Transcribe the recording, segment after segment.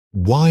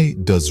Why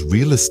does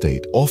real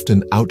estate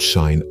often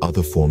outshine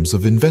other forms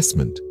of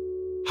investment?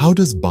 How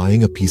does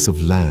buying a piece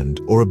of land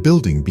or a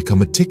building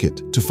become a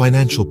ticket to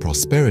financial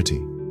prosperity?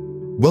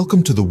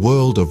 Welcome to the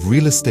world of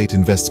real estate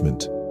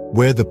investment,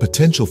 where the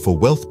potential for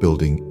wealth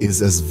building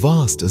is as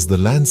vast as the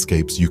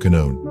landscapes you can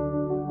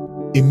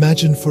own.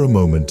 Imagine for a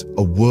moment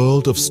a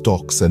world of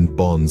stocks and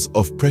bonds,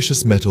 of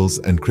precious metals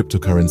and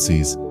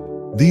cryptocurrencies.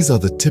 These are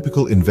the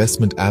typical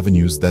investment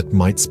avenues that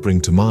might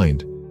spring to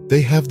mind.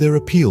 They have their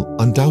appeal,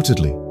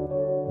 undoubtedly.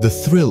 The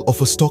thrill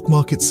of a stock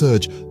market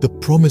surge, the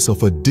promise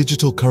of a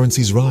digital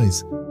currency's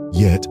rise.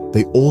 Yet,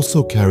 they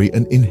also carry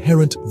an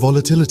inherent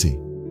volatility.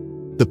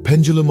 The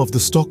pendulum of the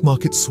stock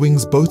market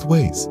swings both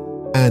ways,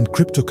 and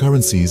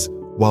cryptocurrencies,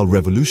 while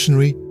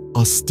revolutionary,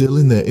 are still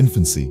in their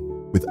infancy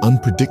with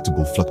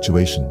unpredictable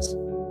fluctuations.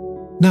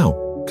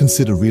 Now,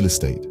 consider real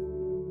estate.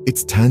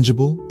 It's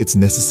tangible, it's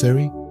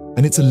necessary,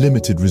 and it's a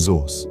limited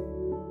resource.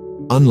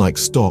 Unlike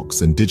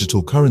stocks and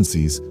digital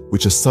currencies,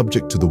 which are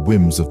subject to the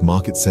whims of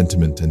market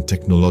sentiment and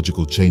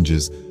technological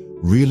changes,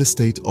 real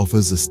estate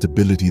offers a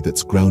stability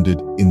that's grounded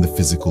in the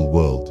physical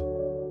world.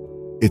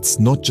 It's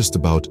not just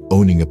about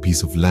owning a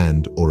piece of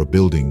land or a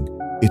building,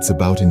 it's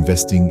about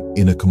investing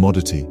in a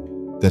commodity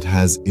that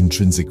has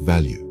intrinsic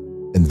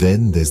value. And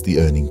then there's the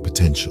earning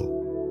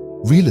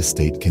potential. Real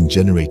estate can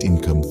generate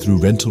income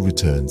through rental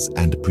returns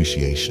and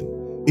appreciation.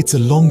 It's a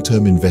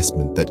long-term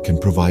investment that can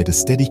provide a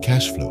steady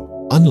cash flow,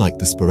 unlike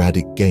the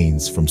sporadic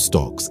gains from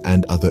stocks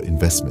and other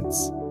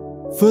investments.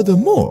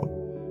 Furthermore,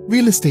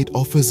 real estate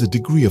offers a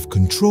degree of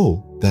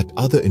control that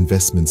other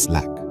investments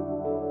lack.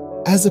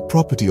 As a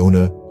property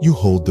owner, you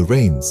hold the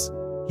reins.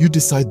 You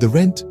decide the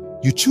rent,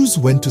 you choose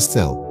when to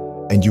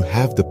sell, and you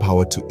have the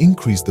power to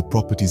increase the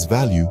property's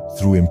value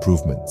through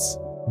improvements.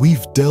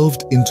 We've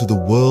delved into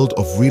the world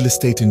of real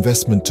estate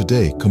investment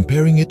today,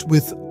 comparing it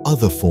with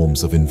other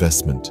forms of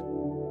investment.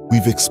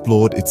 We've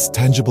explored its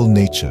tangible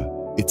nature,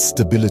 its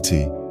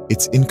stability,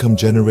 its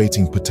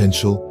income-generating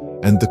potential,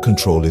 and the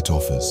control it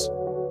offers.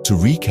 To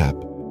recap,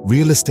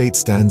 real estate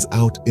stands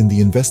out in the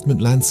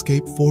investment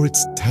landscape for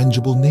its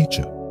tangible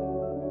nature.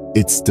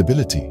 Its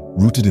stability,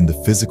 rooted in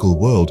the physical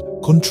world,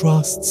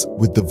 contrasts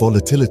with the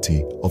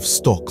volatility of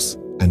stocks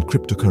and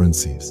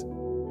cryptocurrencies.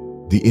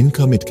 The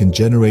income it can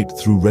generate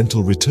through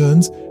rental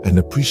returns and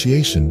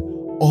appreciation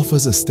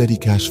offers a steady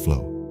cash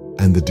flow,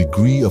 and the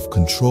degree of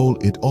control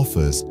it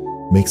offers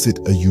makes it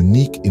a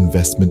unique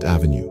investment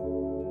avenue.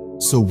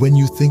 So when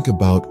you think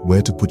about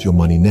where to put your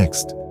money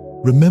next,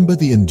 remember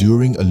the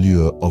enduring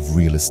allure of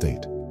real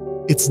estate.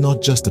 It's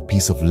not just a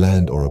piece of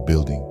land or a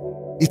building.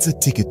 It's a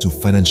ticket to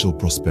financial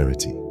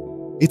prosperity.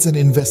 It's an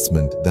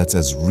investment that's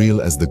as real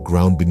as the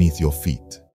ground beneath your feet.